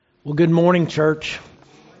Well, good morning, church.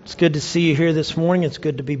 It's good to see you here this morning. It's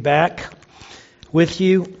good to be back with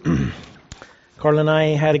you. Carla and I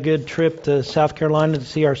had a good trip to South Carolina to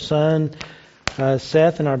see our son,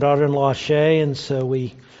 Seth, and our daughter-in-law, Shay. And so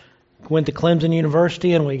we went to Clemson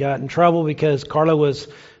University, and we got in trouble because Carla was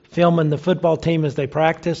filming the football team as they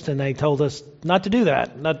practiced, and they told us not to do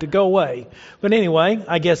that, not to go away. But anyway,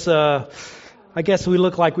 I guess we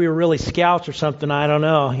looked like we were really scouts or something. I don't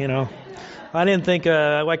know, I didn't think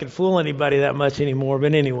I could fool anybody that much anymore,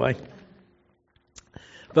 but anyway.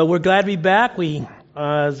 But we're glad to be back.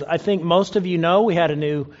 I think most of you know, we had a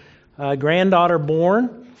new granddaughter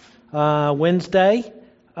born Wednesday.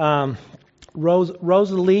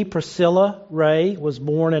 Rosalie Priscilla Ray was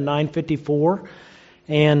born in 954,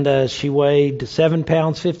 and she weighed 7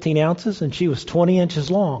 pounds 15 ounces, and she was 20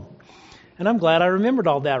 inches long. And I'm glad I remembered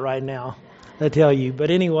all that right now, I tell you.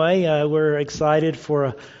 But anyway, we're excited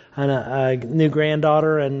for a new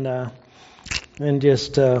granddaughter, and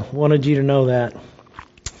just wanted you to know that.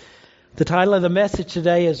 The title of the message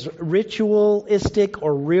today is Ritualistic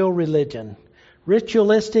or Real Religion.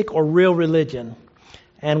 Ritualistic or Real Religion.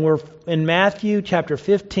 And we're in Matthew chapter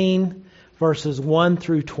 15, verses 1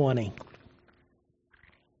 through 20.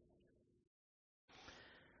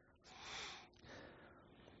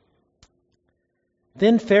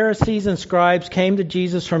 Then Pharisees and scribes came to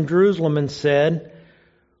Jesus from Jerusalem and said,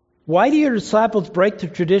 "Why do your disciples break the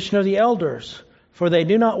tradition of the elders? For they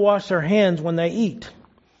do not wash their hands when they eat."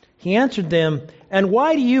 He answered them, "And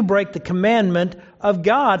why do you break the commandment of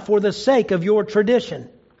God for the sake of your tradition?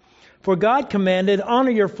 For God commanded,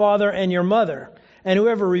 'Honor your father and your mother,' and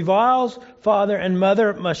whoever reviles father and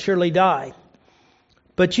mother must surely die.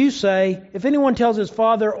 But you say, 'If anyone tells his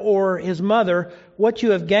father or his mother, what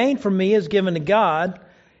you have gained from me is given to God,'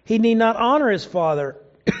 he need not honor his father.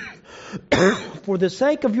 For the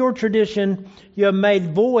sake of your tradition, you have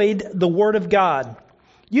made void the word of God.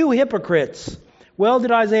 You hypocrites! Well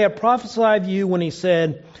did Isaiah prophesy of you when he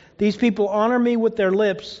said, 'These people honor me with their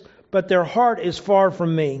lips, but their heart is far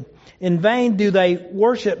from me. In vain do they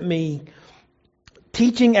worship me,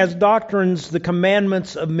 teaching as doctrines the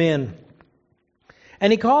commandments of men.'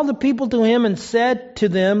 And he called the people to him and said to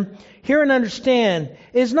them, 'Hear and understand.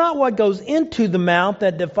 It is not what goes into the mouth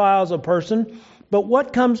that defiles a person, but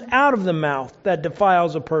what comes out of the mouth that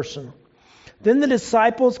defiles a person.' Then the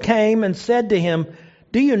disciples came and said to him,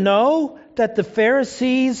 'Do you know that the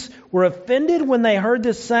Pharisees were offended when they heard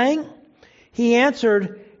this saying?' He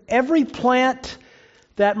answered, 'Every plant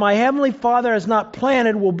that my heavenly Father has not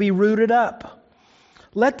planted will be rooted up.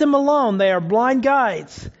 Let them alone, they are blind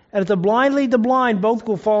guides. And if the blind lead the blind, both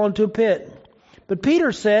will fall into a pit.' But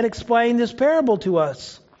Peter said, 'Explain this parable to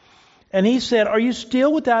us.' And he said, 'Are you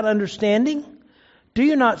still without understanding? Do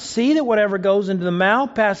you not see that whatever goes into the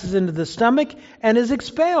mouth passes into the stomach and is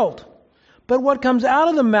expelled? But what comes out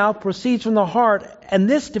of the mouth proceeds from the heart, and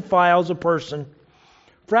this defiles a person.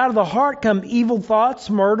 For out of the heart come evil thoughts,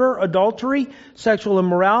 murder, adultery, sexual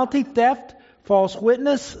immorality, theft, false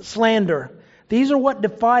witness, slander. These are what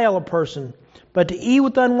defile a person. But to eat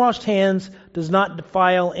with unwashed hands does not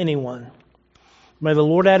defile anyone.' May the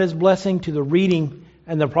Lord add His blessing to the reading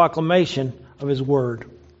and the proclamation of His word."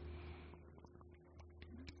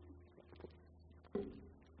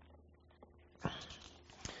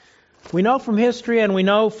 We know from history and we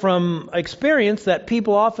know from experience that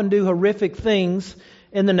people often do horrific things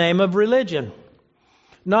in the name of religion.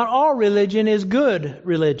 Not all religion is good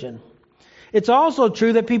religion. It's also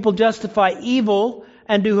true that people justify evil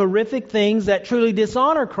and do horrific things that truly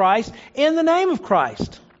dishonor Christ in the name of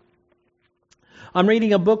Christ. I'm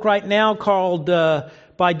reading a book right now called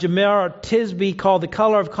by Jamara Tisby called "The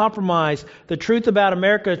Color of Compromise: The Truth About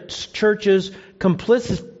America's Church's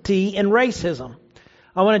Complicity in Racism."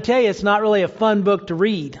 I want to tell you, it's not really a fun book to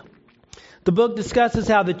read. The book discusses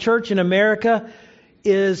how the church in America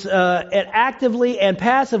is actively and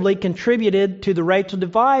passively contributed to the racial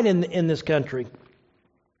divide in this country.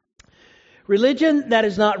 Religion that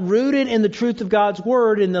is not rooted in the truth of God's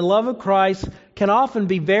Word and the love of Christ can often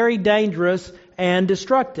be very dangerous and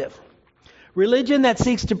destructive. Religion that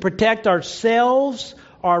seeks to protect ourselves,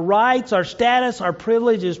 our rights, our status, our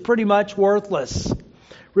privilege is pretty much worthless.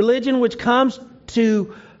 Religion which comes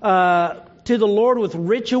to the Lord with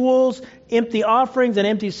rituals, empty offerings, and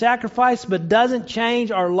empty sacrifice, but doesn't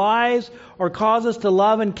change our lives or cause us to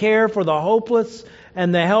love and care for the hopeless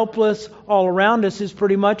and the helpless all around us is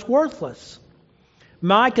pretty much worthless.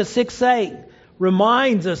 Micah 6:8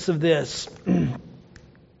 reminds us of this.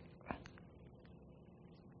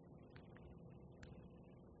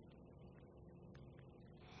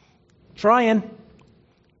 Trying.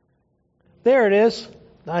 There it is.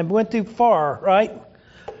 I went too far, right?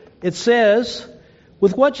 It says,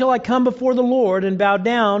 with what shall I come before the Lord and bow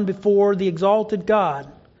down before the exalted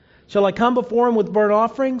God? Shall I come before Him with burnt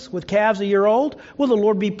offerings, with calves a year old? Will the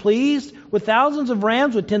Lord be pleased? With thousands of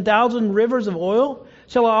rams, with 10,000 rivers of oil?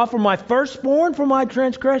 Shall I offer my firstborn for my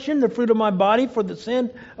transgression, the fruit of my body for the sin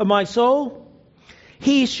of my soul?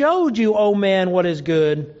 He showed you, O man, what is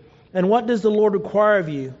good. And what does the Lord require of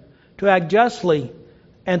you? To act justly,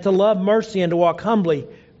 and to love mercy, and to walk humbly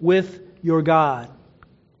with your God.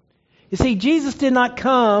 You see, Jesus did not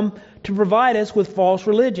come to provide us with false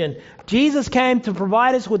religion. Jesus came to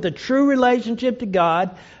provide us with a true relationship to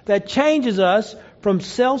God that changes us from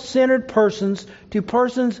self-centered persons to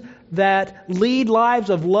persons that lead lives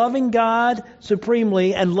of loving God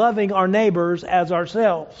supremely and loving our neighbors as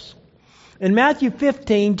ourselves. In Matthew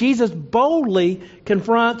 15, Jesus boldly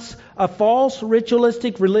confronts a false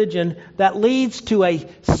ritualistic religion that leads to a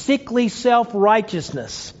sickly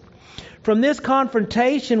self-righteousness. From this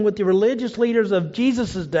confrontation with the religious leaders of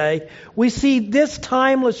Jesus' day, we see this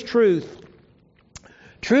timeless truth.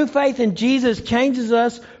 True faith in Jesus changes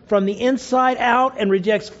us from the inside out and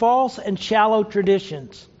rejects false and shallow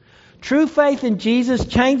traditions. True faith in Jesus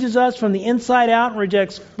changes us from the inside out and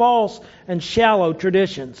rejects false and shallow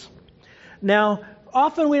traditions. Now,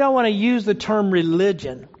 often we don't want to use the term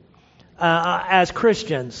religion as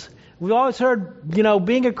Christians. We've always heard,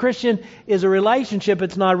 being a Christian is a relationship,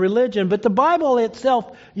 it's not a religion. But the Bible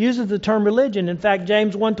itself uses the term religion. In fact,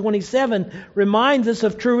 James 1:27 reminds us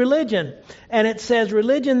of true religion. And it says,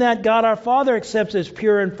 religion that God our Father accepts as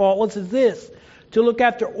pure and faultless is this: to look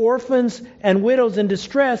after orphans and widows in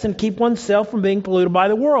distress and keep oneself from being polluted by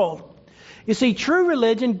the world. You see, true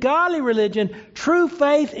religion, godly religion, true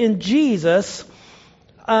faith in Jesus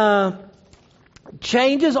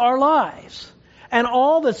changes our lives. And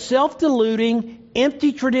all the self-deluding,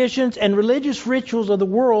 empty traditions and religious rituals of the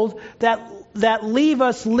world that leave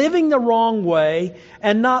us living the wrong way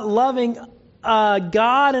and not loving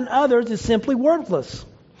God and others is simply worthless.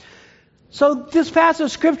 So this passage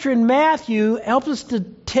of Scripture in Matthew helps us to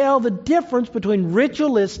tell the difference between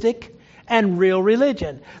ritualistic and real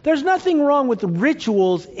religion. There's nothing wrong with the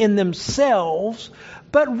rituals in themselves,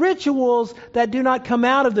 but rituals that do not come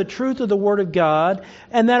out of the truth of the Word of God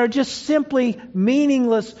and that are just simply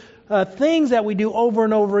meaningless things that we do over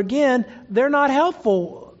and over again, they're not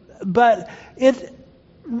helpful. But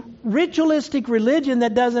ritualistic religion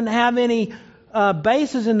that doesn't have any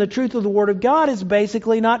basis in the truth of the Word of God is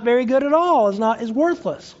basically not very good at all. Is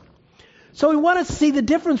worthless. So we want to see the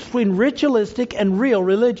difference between ritualistic and real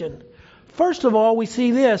religion. First of all, we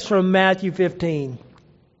see this from Matthew 15.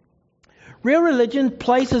 Real religion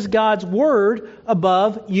places God's Word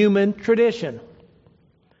above human tradition.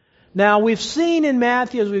 Now, we've seen in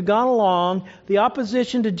Matthew as we've gone along the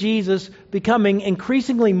opposition to Jesus becoming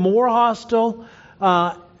increasingly more hostile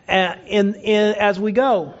as we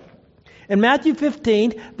go. In Matthew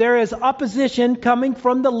 15, there is opposition coming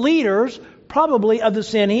from the leaders, probably of the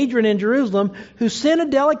Sanhedrin in Jerusalem, who sent a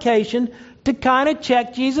delegation to kind of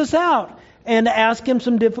check Jesus out and to ask Him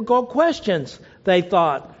some difficult questions, they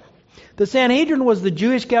thought. The Sanhedrin was the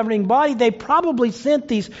Jewish governing body. They probably sent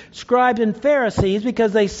these scribes and Pharisees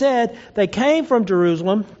because they said they came from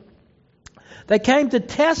Jerusalem. They came to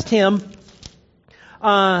test Him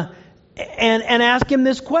and ask Him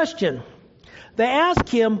this question. They asked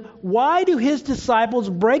Him, why do His disciples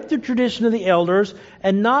break the tradition of the elders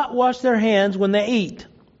and not wash their hands when they eat?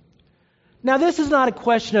 Now, this is not a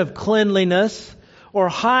question of cleanliness or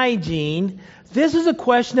hygiene. This is a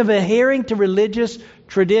question of adhering to religious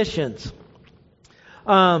traditions.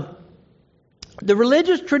 The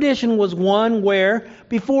religious tradition was one where,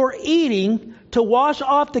 before eating, to wash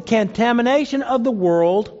off the contamination of the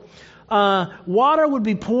world, water would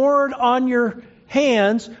be poured on your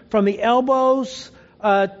hands from the elbows,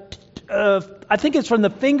 I think it's from the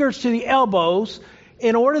fingers to the elbows,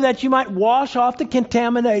 in order that you might wash off the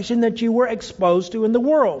contamination that you were exposed to in the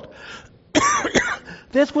world.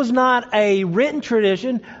 This was not a written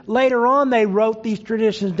tradition. Later on, they wrote these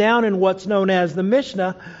traditions down in what's known as the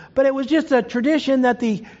Mishnah. But it was just a tradition that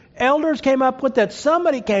the elders came up with, that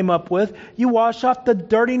somebody came up with. You wash off the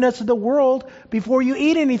dirtiness of the world before you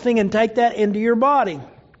eat anything and take that into your body.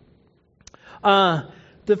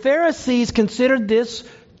 The Pharisees considered this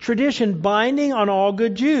tradition binding on all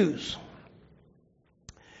good Jews.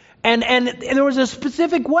 And there was a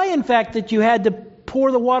specific way, in fact, that you had to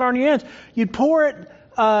pour the water on your hands. You'd pour it,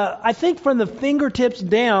 I think, from the fingertips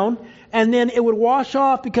down, and then it would wash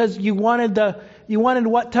off because you wanted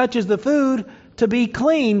what touches the food to be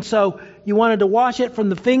clean. So you wanted to wash it from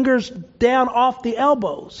the fingers down off the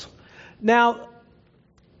elbows. Now,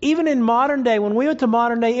 even in modern day, when we went to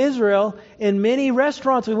modern day Israel, in many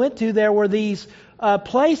restaurants we went to, there were these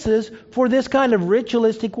places for this kind of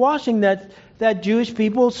ritualistic washing that Jewish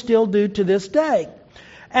people still do to this day.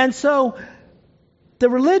 And so the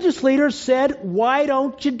religious leaders said, why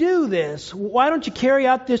don't you do this? Why don't you carry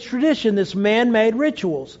out this tradition, this man-made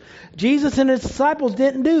rituals? Jesus and his disciples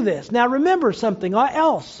didn't do this. Now remember something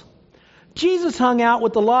else. Jesus hung out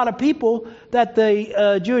with a lot of people that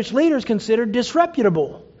the Jewish leaders considered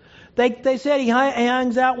disreputable. They said he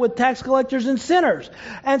hangs out with tax collectors and sinners.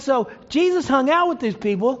 And so Jesus hung out with these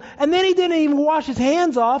people, and then he didn't even wash his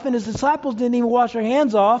hands off, and his disciples didn't even wash their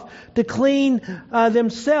hands off to clean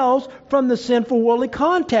themselves from the sinful worldly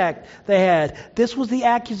contact they had. This was the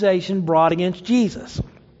accusation brought against Jesus.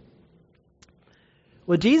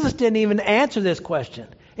 Well, Jesus didn't even answer this question.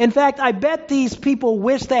 In fact, I bet these people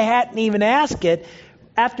wish they hadn't even asked it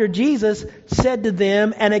after Jesus said to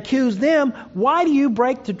them and accused them, why do you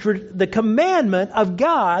break the commandment of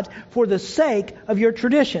God for the sake of your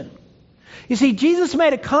tradition? You see, Jesus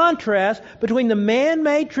made a contrast between the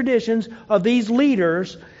man-made traditions of these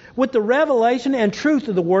leaders with the revelation and truth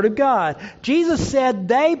of the Word of God. Jesus said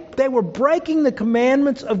they were breaking the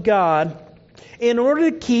commandments of God in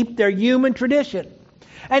order to keep their human tradition.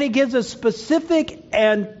 And He gives a specific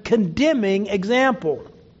and condemning example.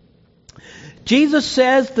 Jesus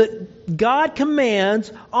says that God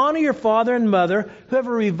commands, honor your father and mother.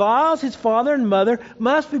 Whoever reviles his father and mother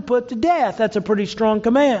must be put to death. That's a pretty strong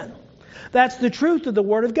command. That's the truth of the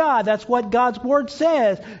Word of God. That's what God's Word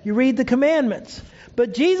says. You read the commandments.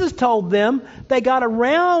 But Jesus told them they got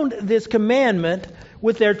around this commandment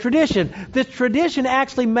with their tradition. This tradition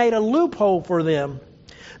actually made a loophole for them.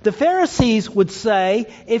 The Pharisees would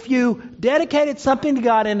say, if you dedicated something to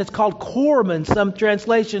God, and it's called korban, some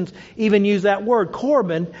translations even use that word,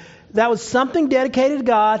 korban, that was something dedicated to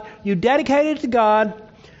God, you dedicated it to God,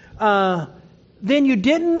 then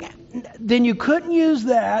you couldn't use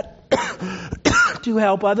that to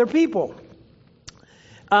help other people.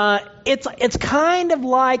 It's kind of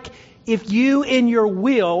like if you in your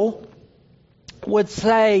will would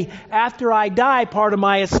say, after I die, part of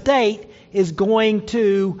my estate is going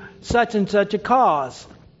to such and such a cause.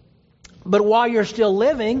 But while you're still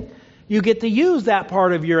living, you get to use that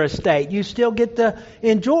part of your estate. You still get to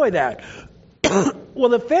enjoy that. Well,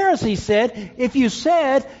 the Pharisees said, if you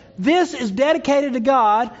said, this is dedicated to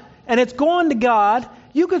God, and it's going to God,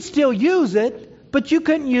 you could still use it, but you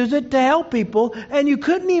couldn't use it to help people, and you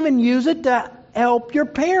couldn't even use it to help your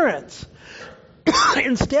parents.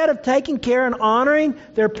 Instead of taking care and honoring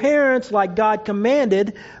their parents like God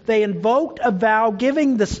commanded, they invoked a vow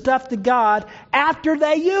giving the stuff to God after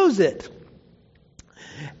they use it.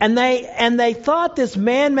 And they thought this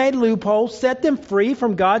man-made loophole set them free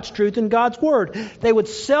from God's truth and God's Word. They would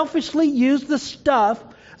selfishly use the stuff,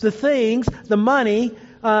 the things, the money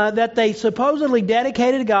that they supposedly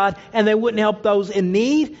dedicated to God, and they wouldn't help those in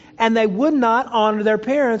need, and they would not honor their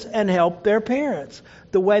parents and help their parents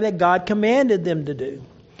the way that God commanded them to do.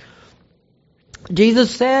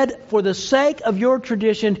 Jesus said, for the sake of your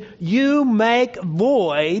tradition, you make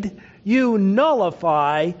void, you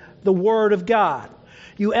nullify the Word of God.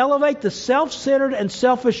 You elevate the self-centered and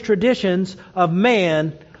selfish traditions of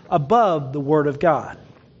man above the Word of God.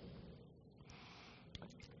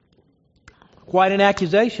 Quite an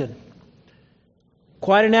accusation.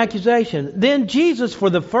 Quite an accusation. Then Jesus, for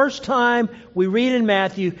the first time, we read in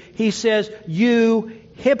Matthew, He says, you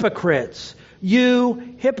hypocrites.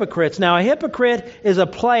 You hypocrites. Now, a hypocrite is a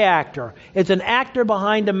play actor. It's an actor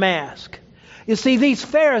behind a mask. You see, these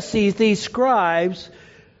Pharisees, these scribes,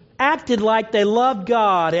 acted like they loved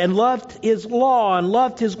God and loved His law and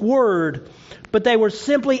loved His Word, but they were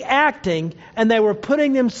simply acting, and they were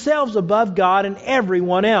putting themselves above God and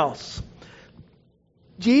everyone else.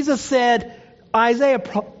 Jesus said, Isaiah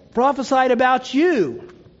prophesied about you.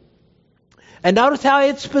 And notice how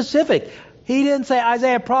it's specific. He didn't say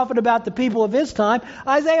Isaiah prophet about the people of his time.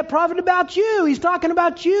 Isaiah prophet about you. He's talking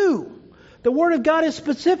about you. The Word of God is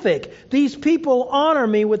specific. These people honor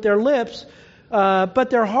me with their lips, but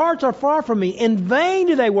their hearts are far from me. In vain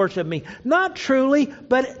do they worship me. Not truly,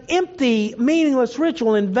 but empty, meaningless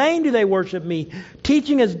ritual. In vain do they worship me,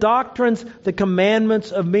 teaching as doctrines the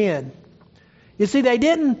commandments of men. You see,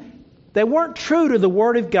 they weren't true to the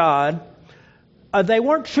Word of God. They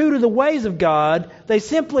weren't true to the ways of God. They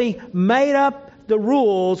simply made up the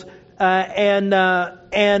rules and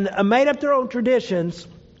made up their own traditions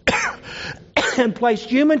and placed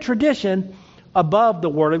human tradition above the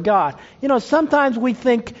Word of God. You know, sometimes we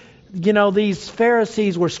think, these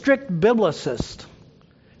Pharisees were strict biblicists.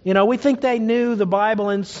 We think they knew the Bible.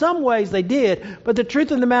 In some ways they did. But the truth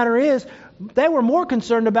of the matter is, They were more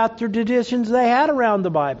concerned about the traditions they had around the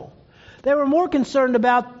Bible. They were more concerned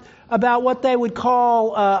about what they would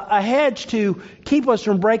call a hedge to keep us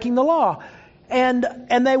from breaking the law. And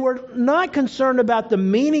they were not concerned about the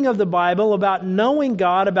meaning of the Bible, about knowing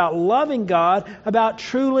God, about loving God, about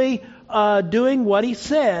truly doing what He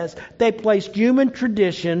says. They placed human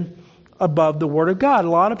tradition above the Word of God. A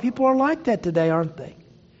lot of people are like that today, aren't they?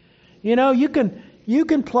 You know, you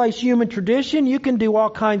can place human tradition, you can do all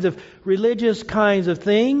kinds of religious kinds of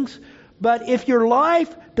things, but if your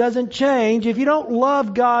life doesn't change, if you don't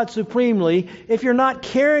love God supremely, if you're not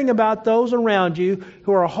caring about those around you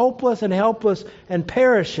who are hopeless and helpless and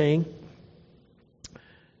perishing,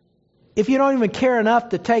 if you don't even care enough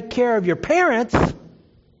to take care of your parents,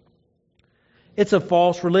 it's a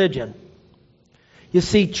false religion. You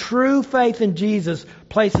see, true faith in Jesus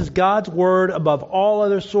places God's Word above all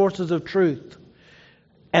other sources of truth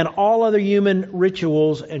and all other human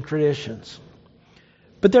rituals and traditions.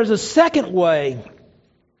 But there's a second way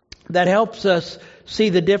that helps us see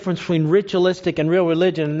the difference between ritualistic and real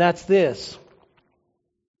religion, and that's this.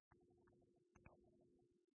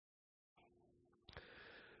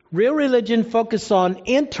 Real religion focuses on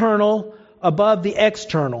internal above the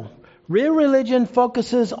external. Real religion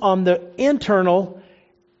focuses on the internal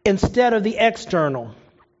instead of the external.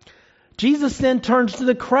 Jesus then turns to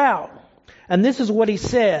the crowd. And this is what He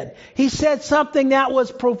said. He said something that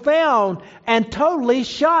was profound and totally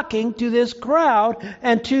shocking to this crowd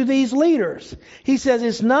and to these leaders. He says,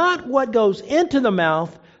 it's not what goes into the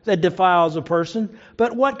mouth that defiles a person,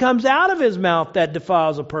 but what comes out of his mouth that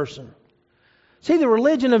defiles a person. See, the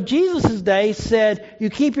religion of Jesus' day said you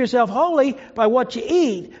keep yourself holy by what you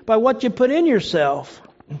eat, by what you put in yourself.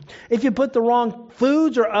 If you put the wrong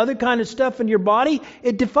foods or other kind of stuff in your body,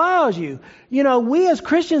 it defiles you. You know, we as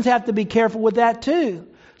Christians have to be careful with that too.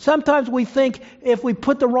 Sometimes we think if we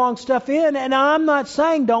put the wrong stuff in, and I'm not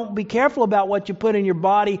saying don't be careful about what you put in your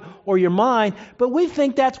body or your mind, but we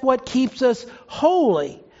think that's what keeps us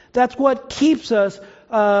holy. That's what keeps us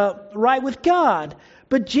right with God.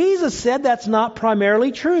 But Jesus said that's not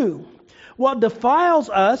primarily true. What defiles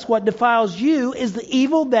us, what defiles you, is the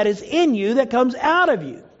evil that is in you that comes out of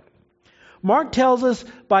you. Mark tells us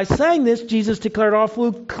by saying this, Jesus declared all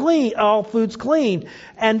foods clean.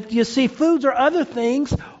 And you see, foods or other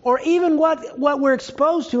things, or even what we're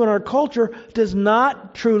exposed to in our culture, does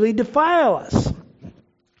not truly defile us.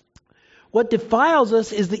 What defiles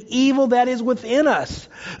us is the evil that is within us.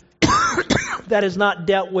 That is not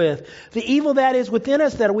dealt with. The evil that is within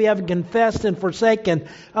us that we haven't confessed and forsaken.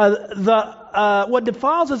 What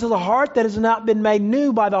defiles us is a heart that has not been made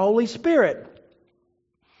new by the Holy Spirit.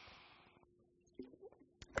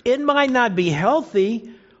 It might not be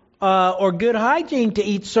healthy or good hygiene to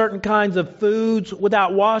eat certain kinds of foods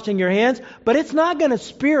without washing your hands, but it's not going to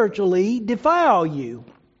spiritually defile you.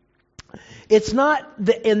 It's not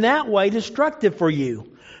in that way destructive for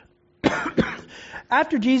you.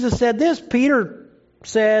 After Jesus said this, Peter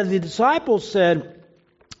said, the disciples said,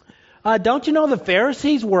 don't you know the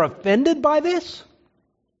Pharisees were offended by this?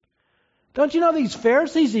 Don't you know these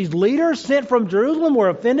Pharisees, these leaders sent from Jerusalem, were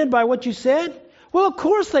offended by what you said? Well, of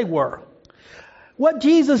course they were. What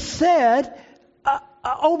Jesus said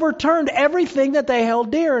overturned everything that they held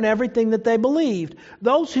dear and everything that they believed.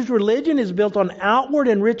 Those whose religion is built on outward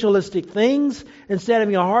and ritualistic things, instead of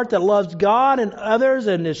having a heart that loves God and others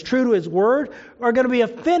and is true to His Word, are going to be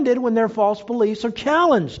offended when their false beliefs are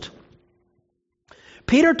challenged.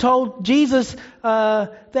 Peter told Jesus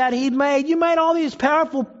that you made all these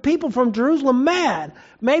powerful people from Jerusalem mad.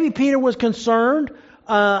 Maybe Peter was concerned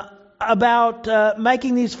about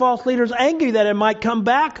making these false leaders angry, that it might come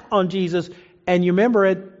back on Jesus. And you remember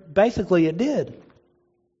it did.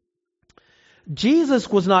 Jesus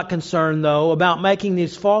was not concerned, though, about making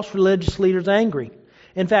these false religious leaders angry.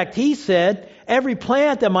 In fact, He said, every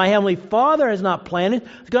plant that my Heavenly Father has not planted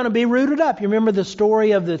is going to be rooted up. You remember the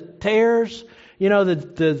story of the tares? You know,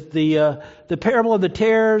 the parable of the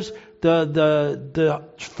tares. The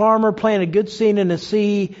farmer planted good seed in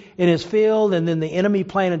his field, and then the enemy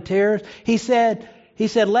planted tares. He said,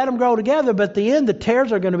 let them grow together, but at the end, the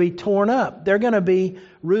tares are going to be torn up. They're going to be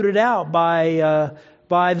rooted out by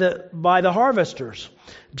the harvesters.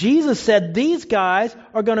 Jesus said these guys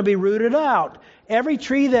are going to be rooted out. Every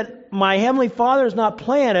tree that my Heavenly Father has not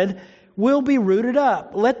planted will be rooted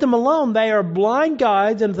up. Let them alone. They are blind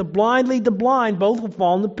guides, and if the blind lead the blind, both will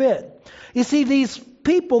fall in the pit. You see, these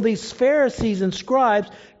people, these Pharisees and scribes,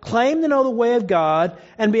 claim to know the way of God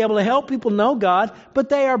and be able to help people know God, but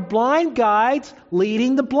they are blind guides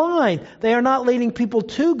leading the blind. They are not leading people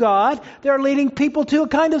to God. They are leading people to a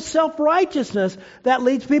kind of self-righteousness that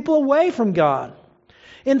leads people away from God.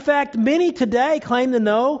 In fact, many today claim to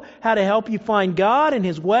know how to help you find God and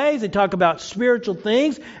His ways. They talk about spiritual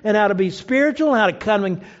things and how to be spiritual and how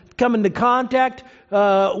to come into contact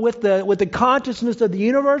with the consciousness of the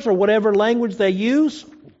universe, or whatever language they use.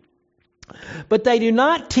 But they do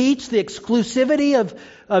not teach the exclusivity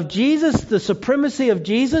of Jesus, the supremacy of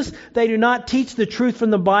Jesus. They do not teach the truth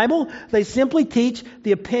from the Bible. They simply teach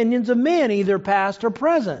the opinions of men, either past or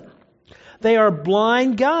present. They are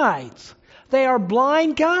blind guides. They are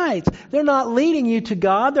blind guides. They're not leading you to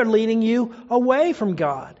God. They're leading you away from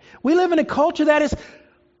God. We live in a culture that is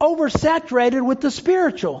oversaturated with the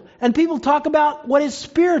spiritual. And people talk about what is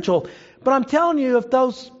spiritual. But I'm telling you, if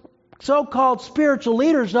those so-called spiritual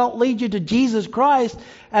leaders don't lead you to Jesus Christ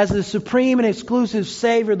as the supreme and exclusive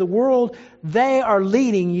Savior of the world, they are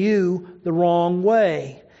leading you the wrong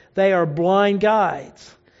way. They are blind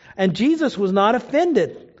guides. And Jesus was not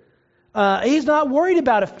offended. He's not worried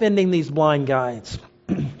about offending these blind guides.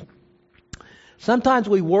 Sometimes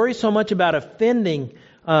we worry so much about offending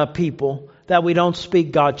people that we don't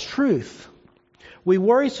speak God's truth. We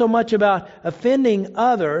worry so much about offending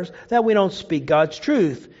others that we don't speak God's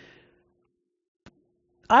truth.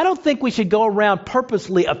 I don't think we should go around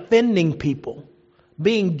purposely offending people,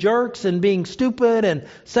 being jerks and being stupid and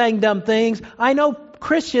saying dumb things. I know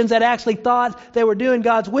Christians that actually thought they were doing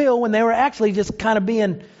God's will when they were actually just kind of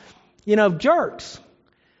being, jerks.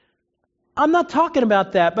 I'm not talking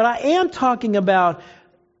about that, but I am talking about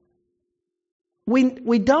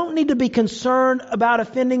we don't need to be concerned about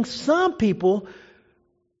offending some people,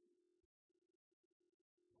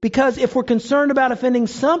 because if we're concerned about offending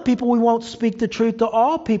some people, we won't speak the truth to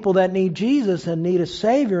all people that need Jesus and need a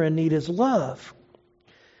Savior and need His love.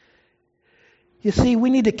 You see, we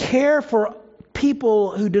need to care for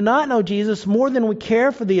people who do not know Jesus more than we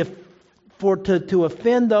care to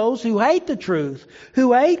offend those who hate the truth,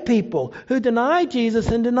 who hate people, who deny Jesus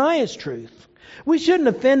and deny His truth. We shouldn't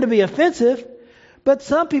offend to be offensive, but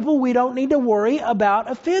some people we don't need to worry about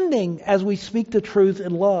offending as we speak the truth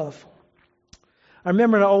in love. I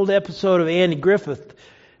remember an old episode of Andy Griffith,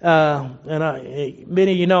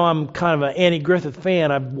 many of you know I'm kind of an Andy Griffith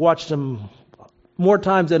fan. I've watched him more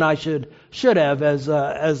times than I should have as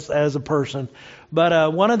a person.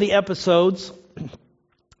 But one of the episodes,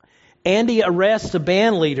 Andy arrests a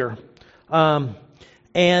band leader, and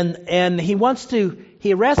he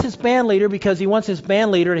arrests his band leader because he wants his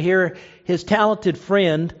band leader to hear his talented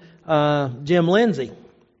friend Jim Lindsay.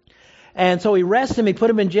 And so he arrests him, he put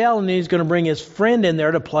him in jail, and he's going to bring his friend in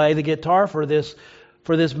there to play the guitar for this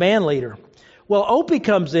band leader. Well, Opie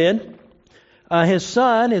comes in, his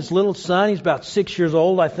little son, he's about 6 years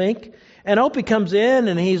old, I think. And Opie comes in,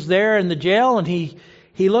 and he's there in the jail, and he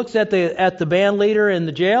looks at the band leader in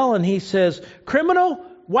the jail, and he says, "Criminal,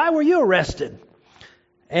 why were you arrested?"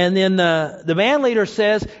 And then the band leader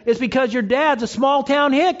says, "It's because your dad's a small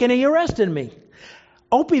town hick, and he arrested me."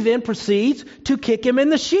 Opie then proceeds to kick him in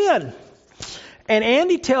the shin. And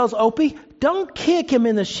Andy tells Opie, "Don't kick him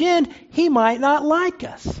in the shin. He might not like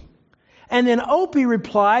us." And then Opie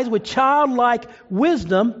replies with childlike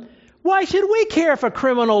wisdom, "Why should we care if a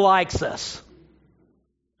criminal likes us?"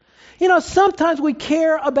 Sometimes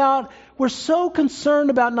we're so concerned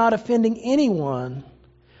about not offending anyone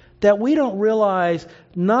that we don't realize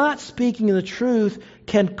not speaking the truth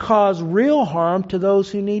can cause real harm to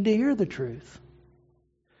those who need to hear the truth.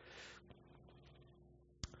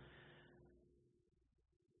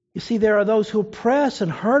 You see, there are those who oppress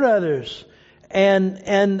and hurt others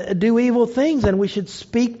and do evil things, and we should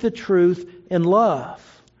speak the truth in love.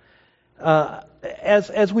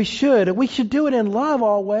 As we should. We should do it in love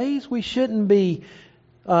always. We shouldn't be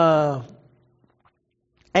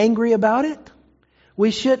angry about it.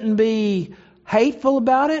 We shouldn't be hateful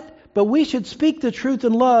about it. But we should speak the truth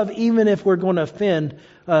in love even if we're going to offend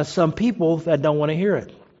some people that don't want to hear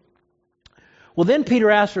it. Well, then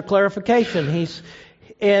Peter asks for clarification.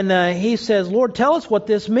 He says, "Lord, tell us what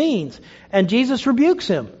this means." And Jesus rebukes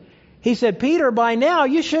him. He said, "Peter, by now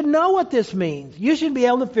you should know what this means. You should be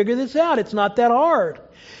able to figure this out. It's not that hard."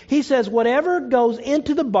 He says, "Whatever goes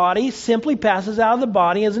into the body simply passes out of the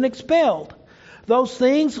body as an expelled. Those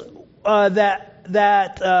things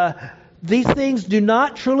these things do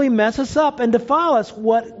not truly mess us up and defile us,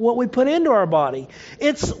 what we put into our body.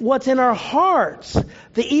 It's what's in our hearts,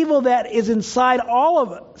 the evil that is inside all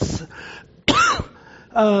of us,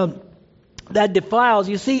 that defiles.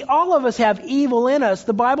 You see, all of us have evil in us.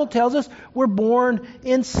 The Bible tells us we're born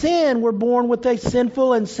in sin. We're born with a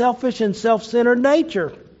sinful and selfish and self-centered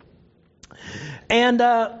nature. And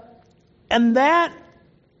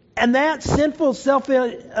that sinful,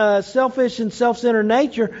 selfish and self-centered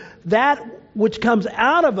nature, that which comes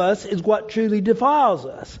out of us is what truly defiles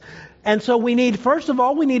us. And so first of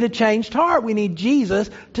all, we need a changed heart. We need Jesus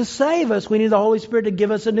to save us. We need the Holy Spirit to give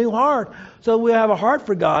us a new heart so we have a heart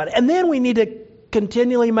for God. And then we need to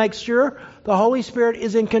continually make sure the Holy Spirit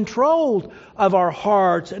is in control of our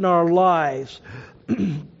hearts and our lives.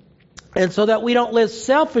 And so that we don't live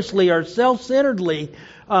selfishly or self-centeredly.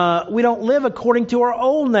 We don't live according to our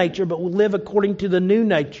old nature, but we live according to the new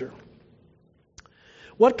nature.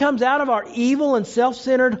 What comes out of our evil and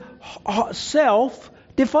self-centered self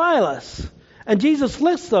defile us. And Jesus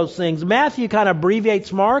lists those things. Matthew kind of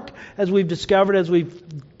abbreviates Mark, as we've discovered as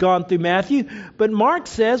we've gone through Matthew. But Mark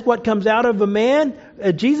says what comes out of a man,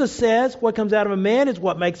 Jesus says what comes out of a man is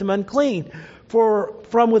what makes him unclean. For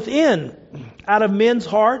from within, out of men's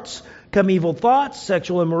hearts, come evil thoughts,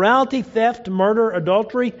 sexual immorality, theft, murder,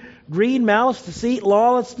 adultery, greed, malice, deceit,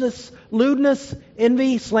 lawlessness, lewdness,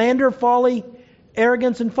 envy, slander, folly,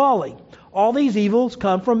 arrogance, and folly. All these evils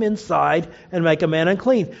come from inside and make a man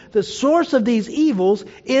unclean. The source of these evils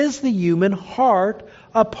is the human heart,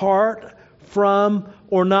 apart from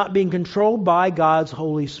or not being controlled by God's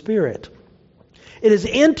Holy Spirit. It is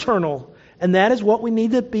internal, and that is what we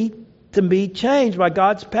need to be changed by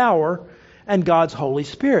God's power and God's Holy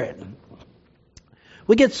Spirit.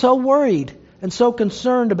 We get so worried and so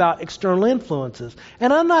concerned about external influences.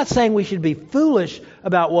 And I'm not saying we should be foolish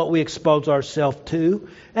about what we expose ourselves to,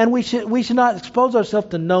 and we should not expose ourselves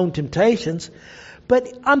to known temptations.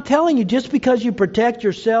 But I'm telling you, just because you protect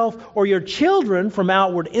yourself or your children from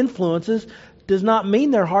outward influences does not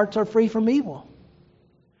mean their hearts are free from evil.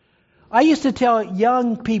 I used to tell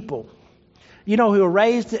young people, who are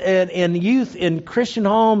raised in youth, in Christian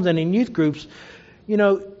homes and in youth groups,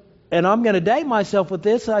 and I'm going to date myself with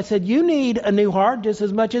this. I said, you need a new heart just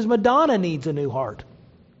as much as Madonna needs a new heart.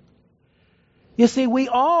 You see, we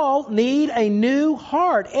all need a new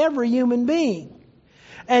heart, every human being.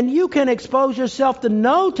 And you can expose yourself to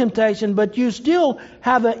no temptation, but you still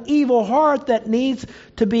have an evil heart that needs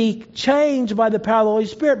to be changed by the power of the Holy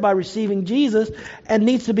Spirit, by receiving Jesus, and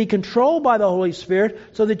needs to be controlled by the Holy Spirit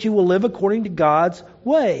so that you will live according to God's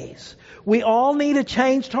ways. We all need a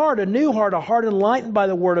changed heart, a new heart, a heart enlightened by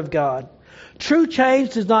the Word of God. True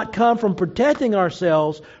change does not come from protecting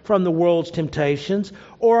ourselves from the world's temptations,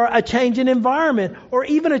 or a change in environment, or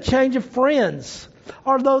even a change of friends.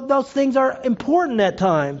 Although those things are important at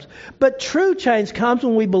times. But true change comes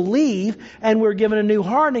when we believe and we're given a new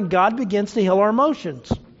heart and God begins to heal our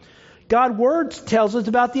emotions. God's Word tells us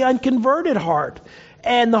about the unconverted heart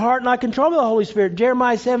and the heart not controlled by the Holy Spirit.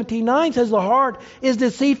 Jeremiah 17:9 says the heart is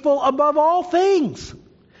deceitful above all things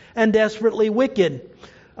and desperately wicked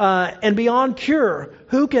and beyond cure.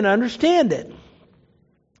 Who can understand it?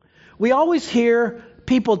 We always hear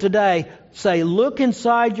people today say, look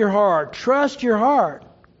inside your heart, trust your heart.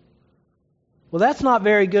 Well, that's not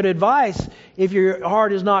very good advice if your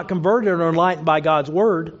heart is not converted or enlightened by God's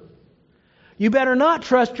Word. You better not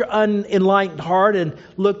trust your unenlightened heart and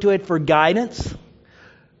look to it for guidance.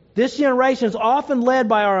 This generation is often led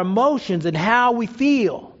by our emotions and how we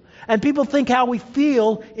feel. And people think how we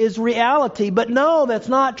feel is reality, but no, that's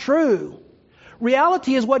not true.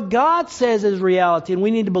 Reality is what God says is reality, and we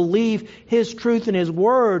need to believe His truth and His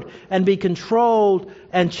Word and be controlled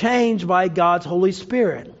and changed by God's Holy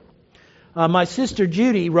Spirit. My sister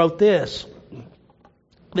Judy wrote this.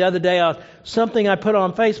 The other day, something I put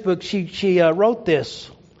on Facebook, she wrote this.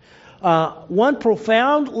 One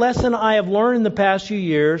profound lesson I have learned in the past few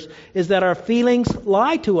years is that our feelings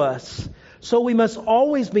lie to us. So we must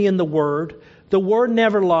always be in the Word. The Word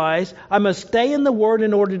never lies. I must stay in the Word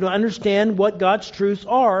in order to understand what God's truths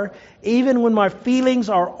are, even when my feelings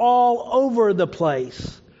are all over the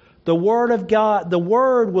place. The Word of God, the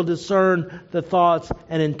Word will discern the thoughts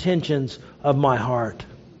and intentions of my heart.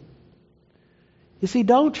 You see,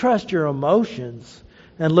 don't trust your emotions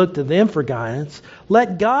and look to them for guidance.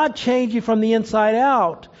 Let God change you from the inside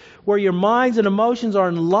out, where your minds and emotions are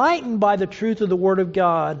enlightened by the truth of the Word of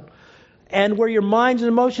God, and where your minds and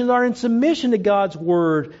emotions are in submission to God's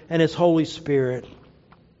Word and His Holy Spirit.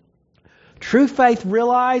 True faith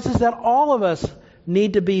realizes that all of us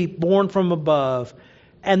need to be born from above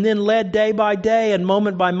and then led day by day and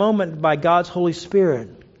moment by moment by God's Holy Spirit.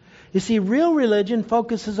 You see, real religion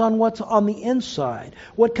focuses on what's on the inside,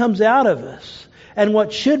 what comes out of us, and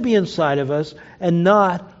what should be inside of us, and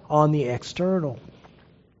not on the external.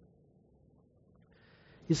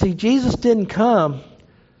 You see, Jesus didn't come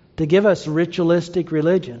to give us ritualistic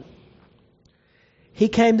religion. He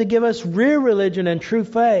came to give us real religion and true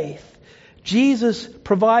faith. Jesus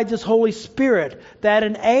provides His Holy Spirit that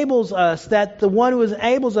enables us, that the one who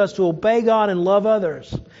enables us to obey God and love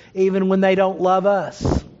others, even when they don't love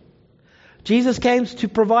us. Jesus came to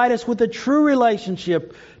provide us with a true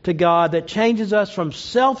relationship to God that changes us from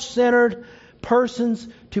self-centered persons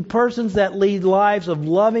to persons that lead lives of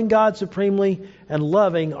loving God supremely and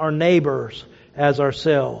loving our neighbors as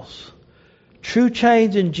ourselves. True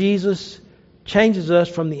change in Jesus changes us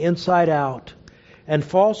from the inside out. And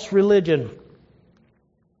false religion,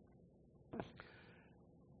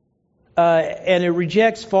 and it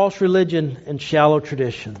rejects false religion and shallow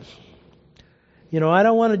traditions. I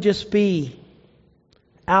don't want to just be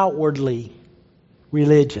outwardly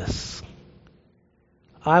religious.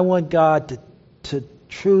 I want God to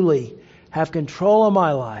truly have control of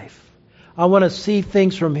my life. I want to see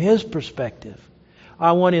things from His perspective.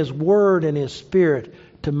 I want His Word and His Spirit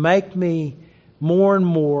to make me more and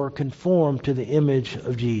more conform to the image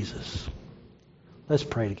of Jesus. Let's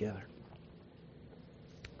pray together.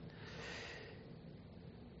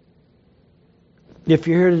 If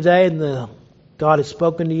you're here today and God has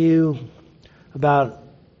spoken to you about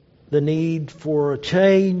the need for a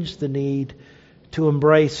change, the need to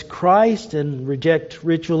embrace Christ and reject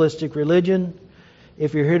ritualistic religion.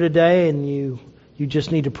 If you're here today and you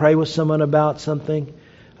just need to pray with someone about something,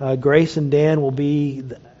 Grace and Dan will be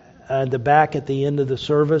at the back at the end of the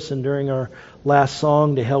service and during our last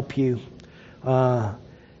song to help you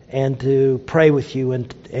and to pray with you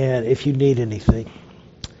and if you need anything.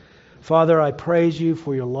 Father, I praise you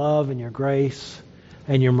for your love and your grace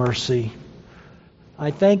and your mercy. I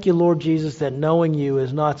thank you, Lord Jesus, that knowing you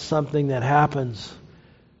is not something that happens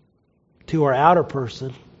to our outer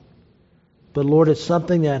person, but Lord, it's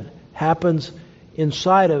something that happens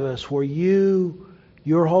inside of us where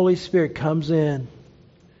your Holy Spirit comes in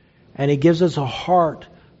and He gives us a heart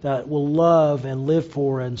that will love and live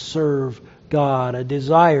for and serve God, a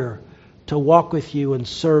desire to walk with you and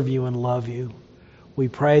serve you and love you. We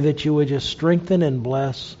pray that you would just strengthen and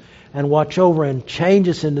bless and watch over and change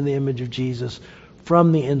us into the image of Jesus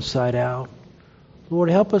from the inside out. Lord,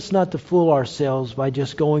 help us not to fool ourselves by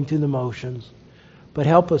just going through the motions, but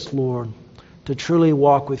help us, Lord, to truly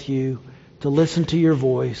walk with you, to listen to your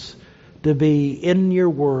voice, to be in your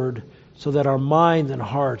word so that our minds and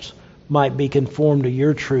hearts might be conformed to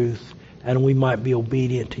your truth and we might be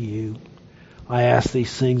obedient to you. I ask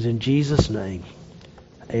these things in Jesus' name.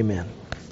 Amen.